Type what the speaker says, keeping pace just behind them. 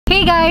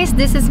guys,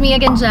 this is me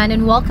again, Jan,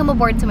 and welcome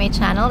aboard to my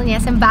channel. And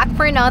yes, I'm back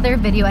for another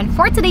video, and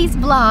for today's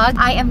vlog,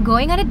 I am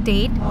going on a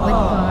date with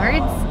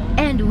Bards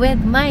and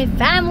with my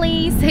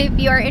family. So if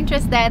you are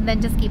interested, then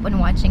just keep on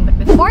watching. But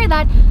before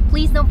that,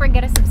 please don't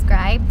forget to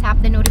subscribe,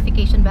 tap the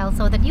notification bell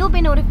so that you'll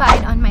be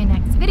notified on my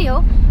next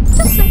video,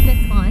 just like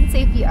this one. So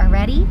if you are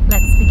ready,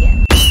 let's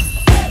begin.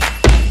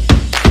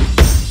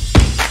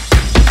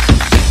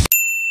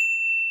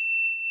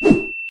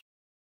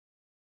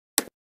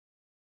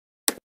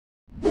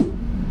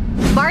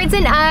 Bards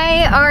and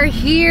I are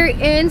here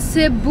in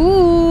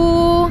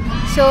Cebu.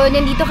 So,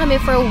 nandito kami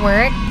for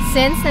work.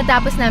 Since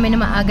natapos namin na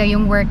maaga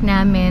yung work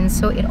namin,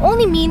 so it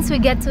only means we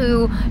get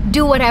to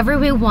do whatever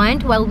we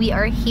want while we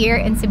are here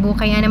in Cebu.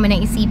 Kaya naman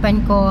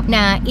naisipan ko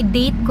na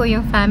i-date ko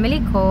yung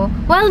family ko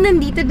while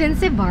nandito din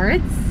si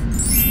Bards.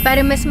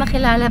 Para mas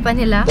makilala pa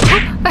nila.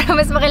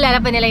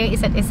 Yung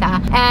isa't isa.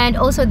 And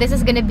also, this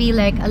is gonna be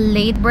like a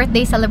late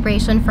birthday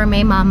celebration for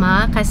my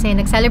mama. Kasi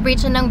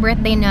nag-celebrate siya ng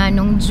birthday na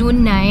nung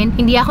June 9.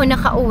 Hindi ako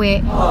nakauwi.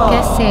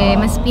 Kasi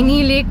mas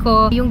pinili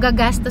ko yung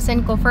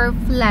gagastusin ko for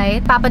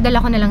flight. Papadala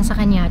ko na lang sa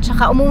kanya.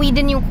 Tsaka umuwi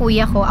din yung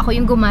kuya ko. Ako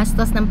yung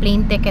gumastos ng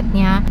plane ticket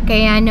niya.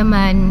 Kaya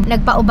naman,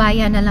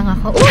 nagpaubaya na lang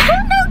ako.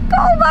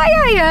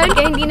 Nagpaubaya yan!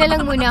 Kaya hindi na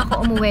lang muna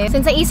ako umuwi.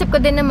 Since naisip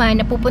ko din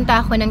naman na pupunta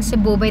ako ng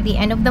Cebu by the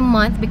end of the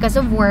month because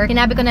of work,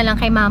 sinabi ko na lang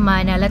kay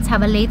mama na let's have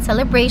a late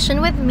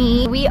celebration with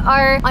me. We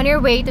are on our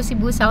way to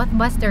Cebu South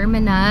Bus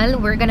Terminal.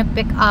 We're gonna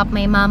pick up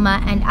my mama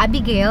and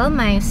Abigail,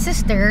 my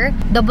sister.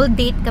 Double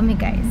date kami,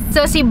 guys.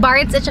 So si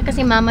Bards at saka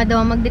si mama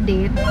daw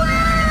magde-date.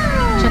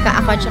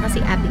 Tsaka ako at saka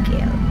si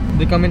Abigail.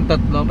 Hindi kami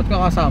tatlo. Ba't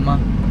ka kasama?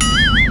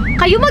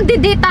 Kayo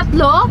magde-date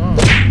tatlo?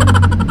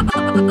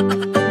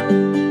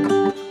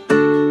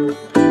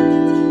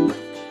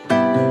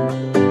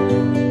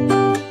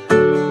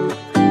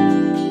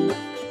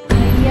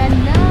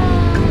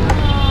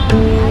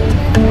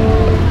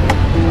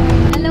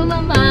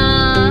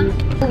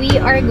 We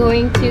are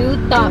going to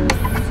Tops.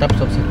 Tops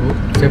of Cebu?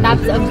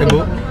 Tops of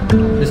Cebu.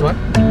 This one?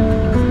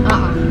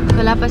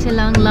 Wala pa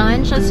silang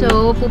lunch.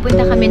 So,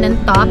 pupunta kami ng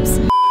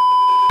Tops.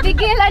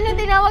 Bigil, ano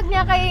tinawag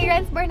niya kay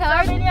Renz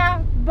Bernard? Sabi niya,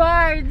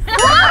 Bards.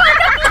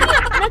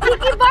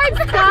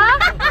 Nagkiki-Bards ka?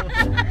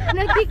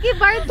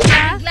 Nagkiki-Bards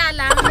ka?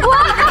 Naglalang.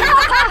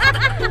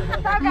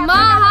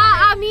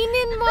 Maha,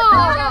 aminin mo!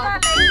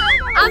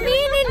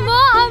 Aminin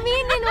mo!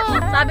 Aminin mo!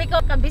 Sabi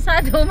ko,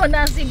 kabisado mo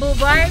na si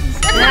Bards.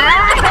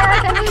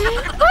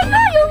 Ano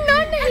yung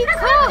nanay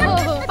ko?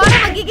 Para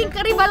magiging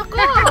karibal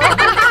ko.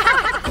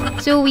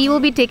 So we will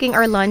be taking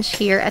our lunch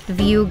here at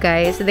View,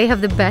 guys. They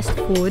have the best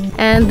food.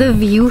 And the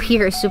view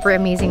here is super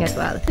amazing as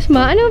well.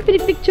 Ma, ano ang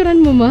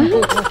pinipicturan mo, ma?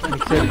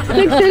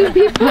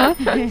 Nag-selfie pa?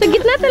 Sa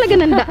gitna talaga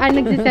ng daan,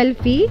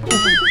 nagsiselfie?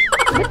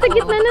 Ba't sa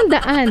gitna ng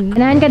daan?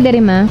 Anahan ka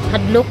dari, ma?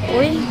 Hadlok,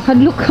 oy.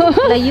 Hadlok ko?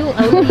 Layo,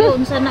 audio.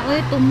 Unsa na, oy,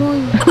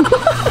 tumoy.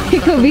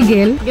 Ikaw,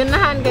 Bigel?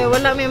 Ganahan kayo,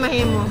 wala may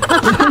mahimo.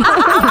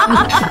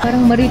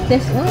 Parang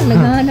marites,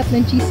 naghahanap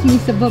ng chismis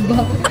sa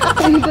baba.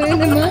 Ano ba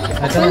yun, ma?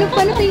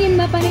 Paano tingin,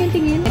 ma? Paano yung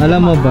tingin?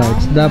 Alam mo,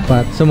 Bards,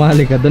 dapat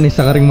sumali ka doon,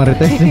 isa ka ring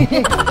marites.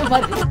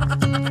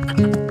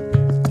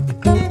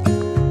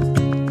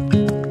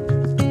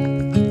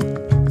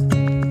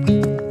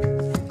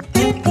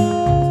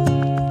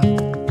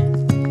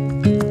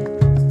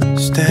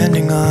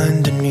 Standing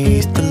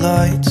underneath the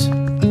lights,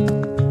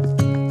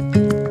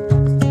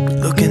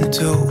 look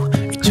into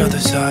each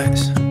other's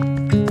eyes.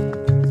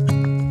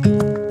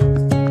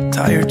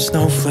 Tired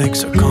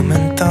snowflakes are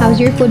coming down. How's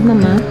your food,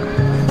 mama?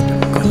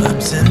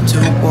 Collapse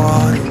into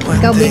water when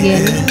Ikaw, they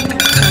Bigel.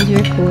 hit. How's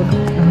your food?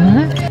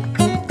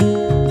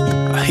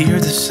 I hear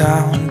the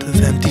sound of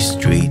empty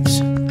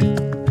streets.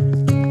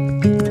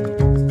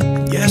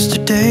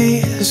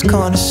 Yesterday has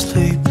gone to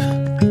sleep.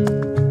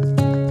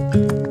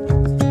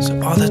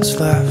 All that's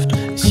left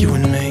is you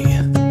and me.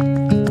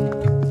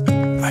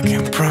 I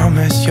can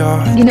promise you're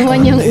Ginawa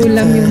niyang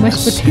ulam yung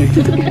mashed potato.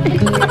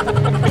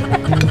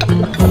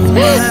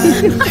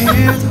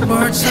 hear the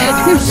words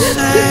I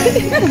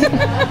say.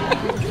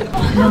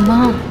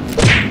 Mama,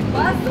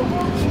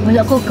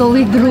 wala ko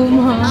ka-withdraw,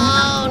 ma.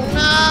 Oh,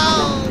 no!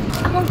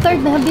 Akong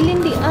third na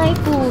bilhin di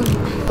iPhone.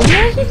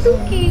 Yes, it's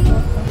okay.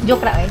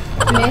 Joke ra, eh.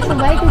 May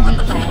sabay ko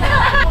Gcash.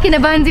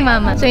 Kinabahan si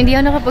mama. So, hindi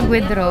ako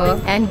nakapag-withdraw.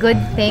 And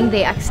good thing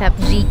they accept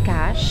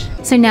Gcash.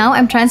 So now,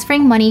 I'm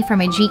transferring money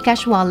from my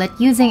Gcash wallet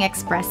using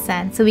Express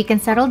Send so we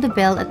can settle the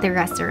bill at the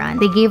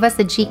restaurant. They gave us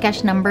the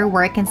Gcash number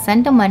where I can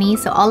send the money,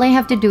 so all I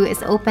have to do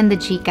is open the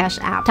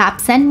Gcash app. Tap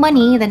Send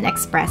Money, then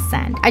Express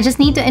Send. I just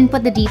need to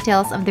input the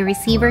details of the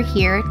receiver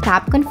here,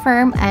 tap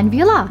Confirm, and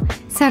voila!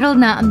 Settled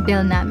na ang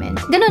bill namin.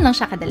 Ganun lang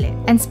siya kadali.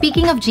 And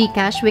speaking of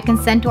Gcash, we can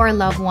send to our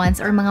loved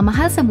ones or mga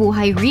mahal sa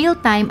buhay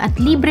real-time at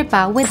libre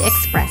pa with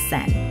Express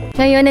Send.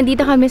 Ngayon,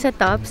 nandito kami sa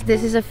Tops.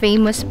 This is a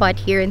famous spot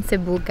here in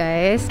Cebu,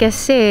 guys.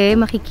 Kasi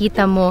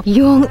makikita mo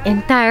yung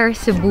entire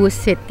Cebu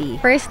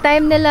City. First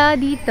time nila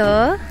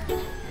dito.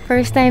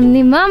 First time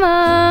ni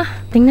Mama.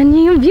 Tingnan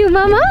niyo yung view,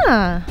 Mama.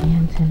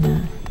 Ayan sila.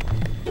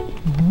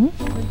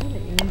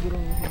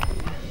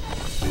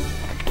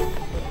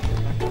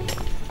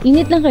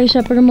 Init lang kayo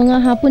siya, pero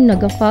mga hapon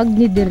naga-fog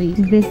ni diri.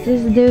 This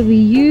is the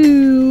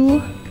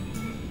view.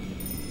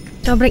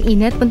 Sobrang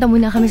init. Punta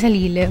muna kami sa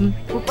lilim.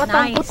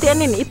 Patang puti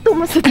anin. Ito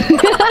mas.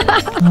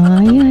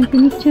 Ayan,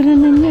 pinicture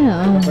na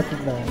niya.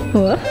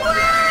 Wow.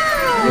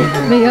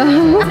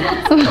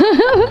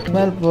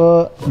 Well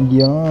po.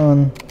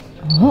 Yan.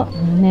 Oh,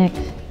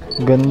 next.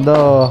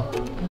 Ganda.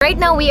 Right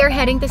now, we are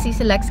heading to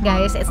Sisilux,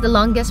 guys. It's the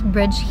longest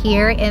bridge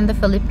here in the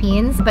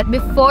Philippines. But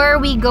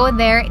before we go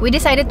there, we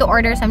decided to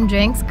order some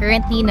drinks.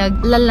 Currently,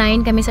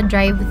 naglaline kami sa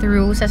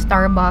drive-thru sa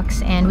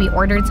Starbucks and we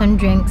ordered some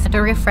drinks to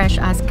refresh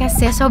us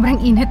kasi sobrang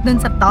init dun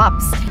sa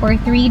tops. For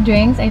 3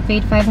 drinks, I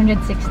paid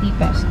 560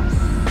 pesos.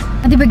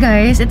 Diba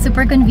guys, it's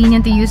super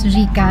convenient to use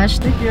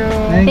GCash. Thank you.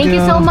 Thank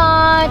you so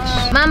much!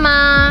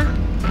 Mama!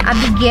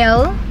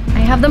 Abigail!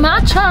 I have the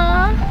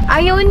matcha!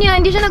 Ayaw niya,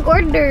 hindi siya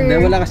nag-order.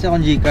 Hindi, wala kasi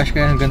akong Gcash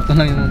kaya ganito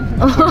lang yung...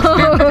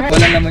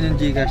 Wala naman yung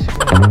Gcash.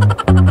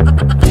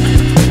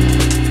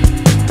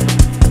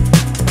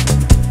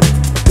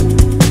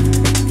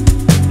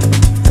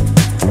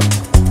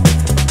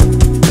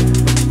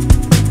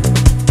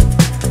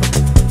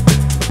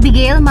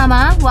 Abigail,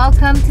 Mama,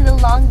 welcome to the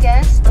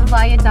longest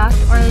viaduct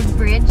or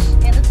bridge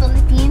in the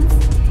Philippines.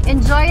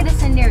 Enjoy the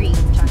scenery.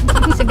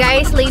 So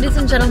guys, ladies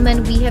and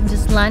gentlemen, we have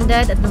just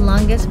landed at the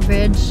longest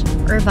bridge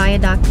or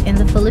viaduct in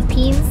the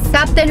Philippines.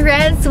 Captain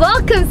Reds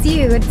welcomes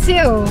you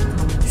to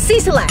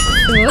Sisilux.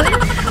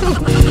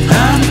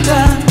 I'm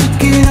done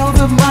looking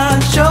over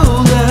my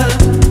shoulder.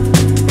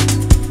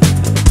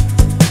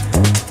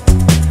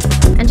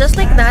 And just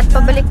like that,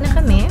 pabalik na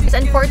kami.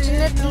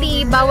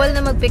 Unfortunately, bawal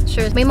na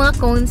mag-pictures. May mga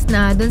cones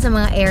na dun sa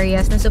mga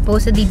areas na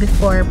supposedly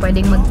before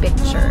pwedeng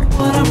mag-picture.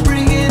 But I'm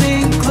bringing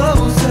in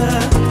closer.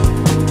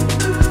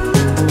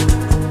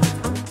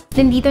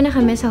 Nandito na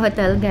kami sa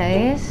hotel,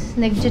 guys.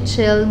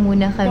 Nag-chill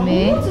muna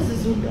kami.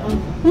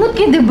 Umut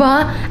ka,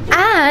 diba?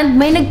 And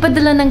may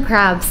nagpadala ng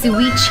crab, si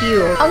Wee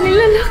Chiu. Ang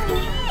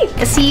lalaki!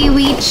 Si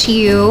Wee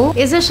Chiu,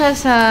 isa siya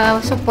sa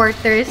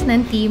supporters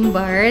ng Team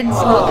Bards.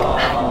 Look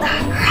at the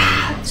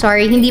crab!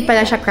 Sorry, hindi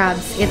pala siya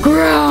crabs. It's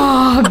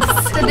crabs!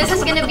 So this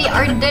is gonna be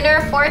our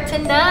dinner for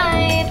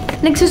tonight.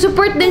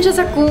 Nagsusupport din siya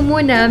sa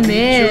kumu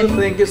namin.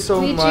 Thank you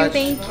so Wichu, much.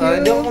 thank you.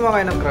 Hindi ako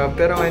kumakain ng crab,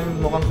 pero ngayon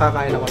mukhang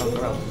kakain ako ng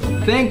crab.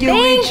 Thank you,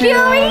 Thank Wichu! you,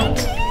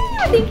 Wichu!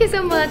 Thank you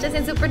so much. As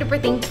in, super duper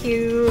thank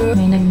you.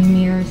 May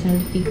nagmi-mirror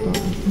selfie po.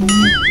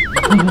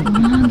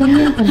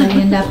 Ganyan pala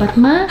yan dapat,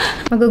 ma.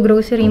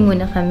 Mag-grocery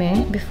muna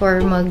kami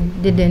before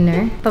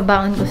mag-dinner.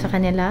 Pabaon ko sa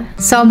kanila.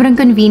 Sobrang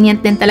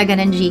convenient din talaga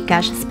ng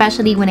GCash,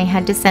 especially when I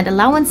had to send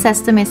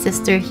allowances to my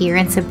sister here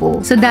in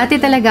Cebu. So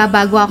dati talaga,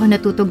 bago ako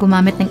natuto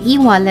gumamit ng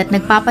e-wallet,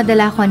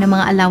 nagpapadala ko ng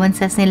mga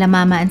allowances nila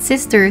mama and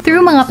sister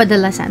through mga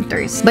padala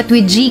centers. But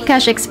with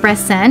GCash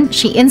Express Send,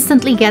 she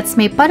instantly gets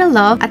my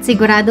padala at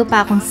sigurado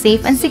pa akong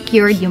safe and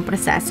secured yung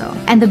proseso.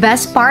 And the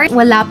best part,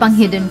 wala pang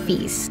hidden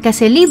fees.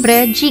 Kasi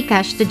libre,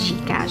 GCash to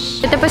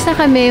GCash. Tapos na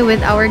kami with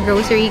our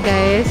grocery,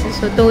 guys.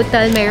 So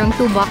total, mayroong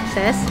 2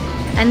 boxes.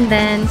 And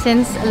then,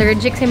 since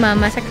allergic si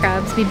mama sa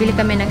crabs, bibili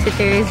kami ng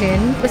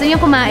cetirizine. Gusto niyo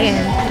kumain.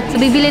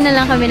 So bibili na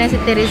lang kami ng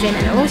cetirizine.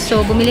 And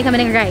also, bumili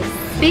kami ng rice.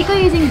 Pay ko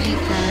using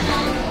GCash.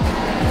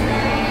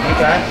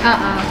 GCash?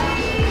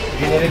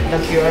 Generate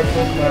ng QR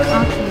code para...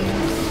 Okay.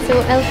 So,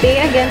 I'll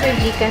pay again through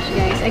GCash,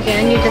 guys.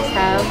 Again, you just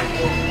have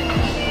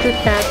to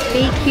tap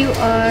pay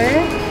QR,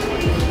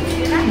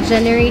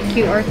 generate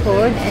QR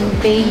code, and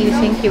pay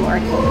using QR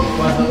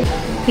code.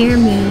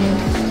 Hear me.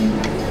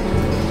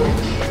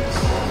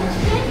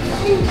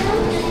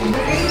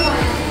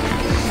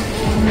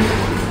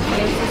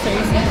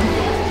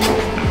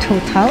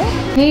 Total?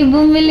 Hey,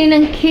 bumili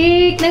ng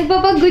cake!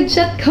 Nagpapag-good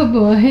shot ka,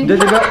 boy. Di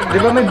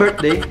ba may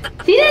birthday?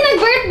 Sino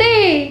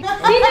nag-birthday?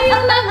 Sino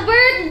yung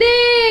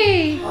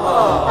nag-birthday?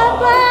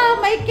 Aba,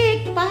 may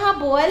cake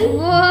pahabol.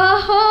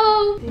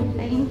 Wow!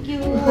 Thank you.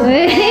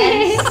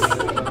 Hey.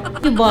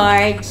 You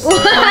Bards.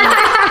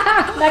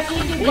 Lucky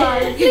you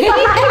Bards.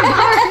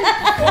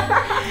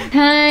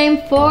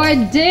 Time for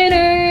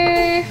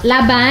dinner!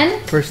 Laban?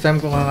 First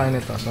time ko kakain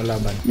ito, so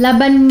laban.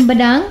 Laban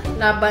badang?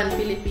 Laban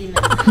Pilipinas.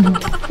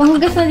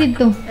 Panghugas na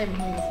dito.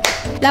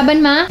 Laban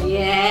ma?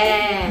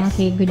 Yes.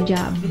 Okay, good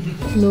job.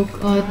 Look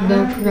at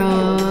the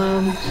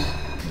crabs.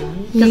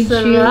 Thank you.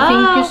 Sarap.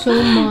 Thank you so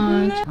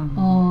much.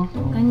 Oh,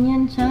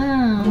 kanyan siya.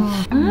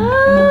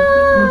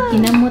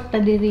 Kinamot ta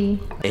diri.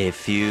 A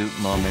few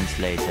moments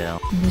later.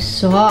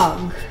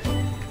 Busog.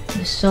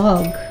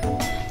 Busog.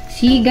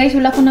 See, guys,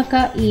 wala ko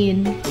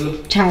nakain.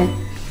 Char.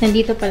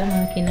 Nandito pala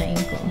mga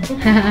kinain ko.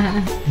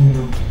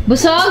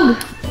 Busog!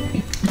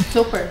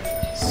 Super.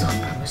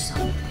 Super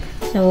busog.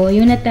 So,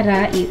 yung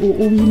natara,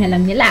 iuuwi na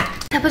lang nila.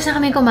 Tapos na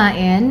kami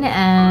kumain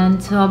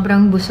and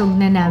sobrang busog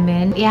na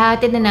namin.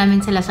 Ihatid na namin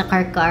sila sa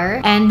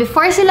car-car. And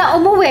before sila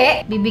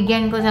umuwi,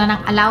 bibigyan ko sila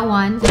ng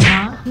allowance.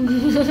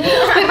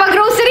 May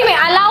pag-grocery, may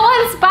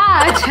allowance pa!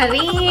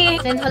 Chari!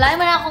 Since wala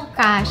naman akong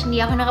cash, hindi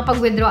ako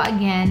nakapag-withdraw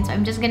again. So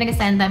I'm just gonna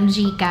send them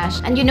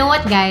GCash. And you know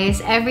what guys?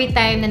 Every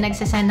time na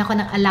nagsasend ako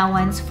ng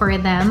allowance for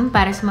them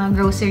para sa mga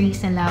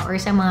groceries nila or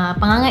sa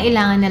mga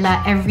pangangailangan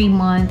nila every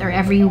month or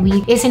every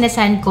week, is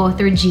sinasend ko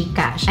through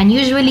GCash. And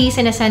usually,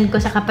 sinasend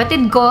ko sa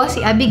kapatid ko,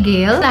 si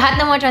Abigail.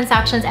 Lahat ng mga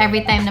transactions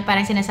every time na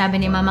parang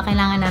sinasabi ni Mama,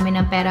 kailangan namin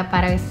ng pera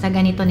para sa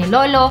ganito ni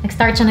Lolo.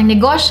 Nag-start siya ng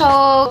negosyo.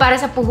 Para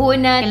sa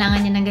puhunan,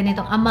 kailangan niya ng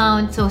ganitong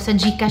amount. So, sa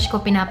GCash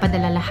ko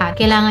pinapadala lahat.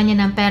 Kailangan niya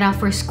ng pera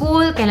for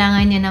school.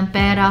 Kailangan niya ng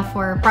pera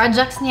for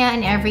projects niya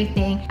and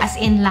everything. As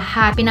in,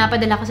 lahat.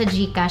 Pinapadala ko sa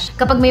GCash.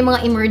 Kapag may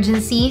mga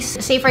emergencies,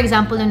 say for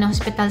example, nung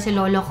na-hospital si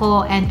Lolo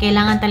ko and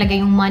kailangan talaga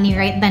yung money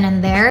right then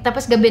and there.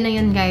 Tapos gabi na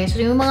yun, guys. So,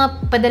 yung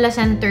mga padala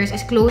centers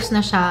is closed na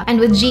siya. And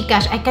with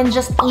GCash, I can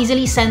just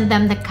easily send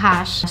them the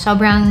cash.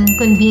 Sobrang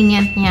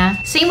convenient niya.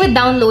 Same with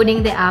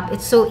downloading the app.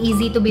 It's so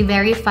easy to be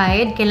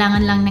verified.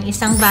 Kailangan lang ng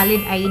isang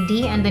valid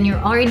ID and then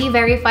you're already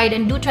verified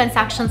and do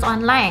transactions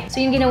online.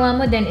 So yung ginawa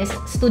mo din is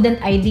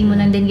student ID mo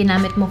lang din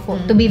ginamit mo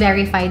to be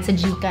verified sa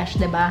GCash,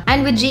 diba?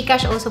 And with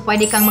GCash also,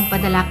 pwede kang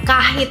magpadala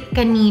kahit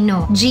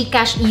kanino.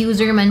 GCash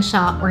user man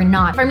siya or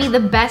not. For me, the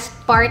best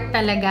part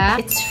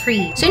talaga, it's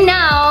free. So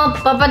now,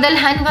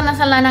 papadalhan ko na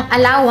sila ng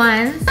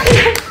allowance.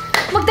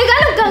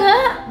 Magtagalog ka nga!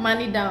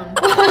 Money down.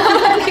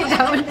 Money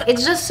down.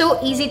 It's just so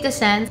easy to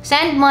send.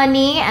 Send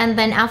money and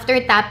then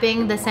after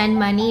tapping the send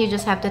money, you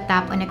just have to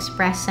tap on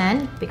Express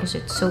Send because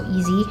it's so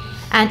easy.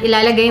 And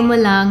ilalagay mo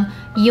lang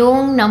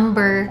yung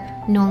number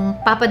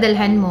nung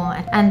papadalhan mo.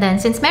 And then,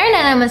 since meron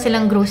na naman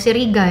silang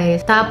grocery,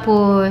 guys,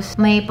 tapos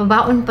may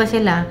pabaon pa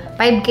sila,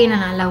 5K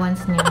na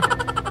allowance niya.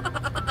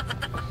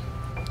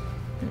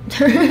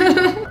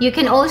 You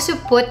can also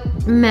put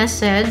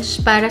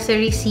message para sa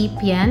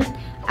recipient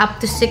up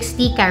to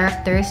 60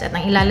 characters at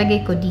ang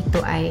ilalagay ko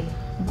dito ay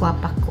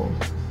guwapa ko.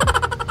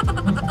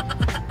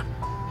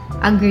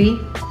 Agree?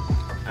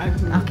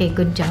 Okay,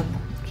 good job.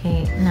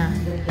 Okay, na.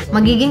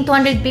 Magiging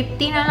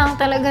 250 na lang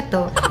talaga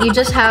to. You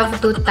just have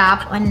to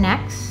tap on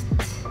next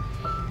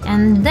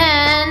and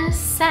then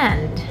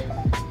send.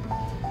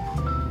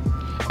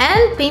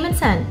 And payment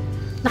send.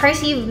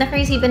 Naka-receive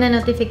na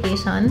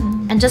notification.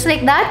 And just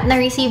like that,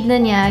 na-receive na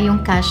niya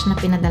yung cash na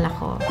pinadala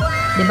ko.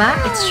 Diba?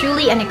 It's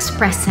truly an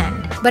express send.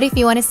 But if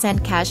you want to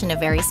send cash in a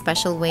very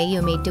special way,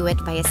 you may do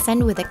it via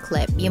send with a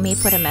clip. You may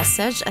put a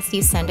message as you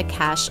send a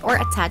cash or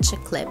attach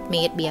a clip.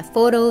 May it be a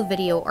photo,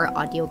 video, or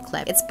audio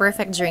clip. It's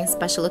perfect during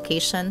special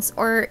occasions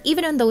or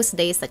even on those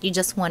days that you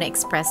just want to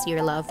express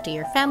your love to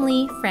your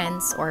family,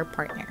 friends, or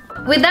partner.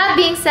 With that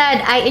being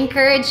said, I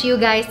encourage you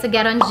guys to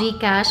get on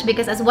GCash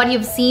because as what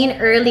you've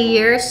seen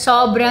earlier,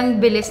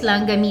 sobrang bilis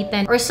lang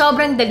gamitin or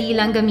sobrang dali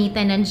lang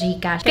gamitin ng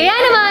GCash. Kaya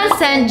naman,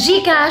 send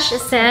GCash,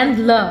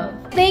 send love.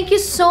 Thank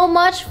you so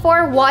much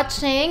for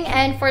watching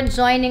and for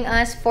joining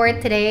us for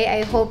today.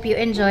 I hope you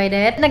enjoyed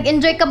it.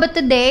 Nag-enjoy ka ba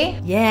today?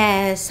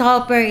 Yes,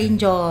 super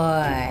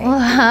enjoy.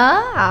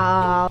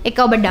 Wow!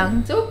 Ikaw ba,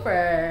 Dang?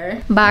 Super.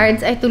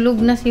 Bards, ay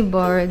tulog na si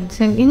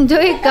Bards.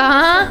 Nag-enjoy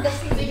ka?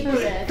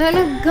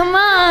 Talaga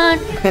man.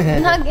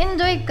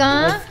 Nag-enjoy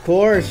ka? Of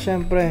course,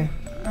 syempre.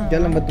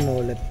 Diyan lang ba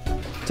tumulat?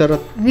 Charot.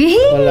 Wee!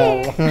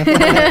 Wala.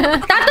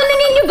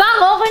 Tatanungin niyo ba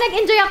ako kung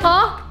nag-enjoy ako?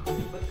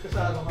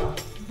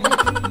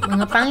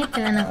 Mga pangit ka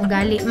na ng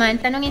ugali.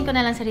 Man, tanungin ko na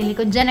lang sarili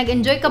ko, Jen,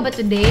 nag-enjoy ka ba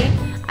today?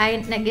 Ay,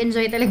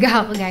 nag-enjoy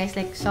talaga ako, guys.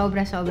 Like,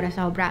 sobra.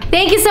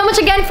 Thank you so much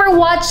again for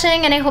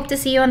watching and I hope to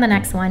see you on the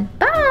next one.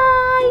 Bye!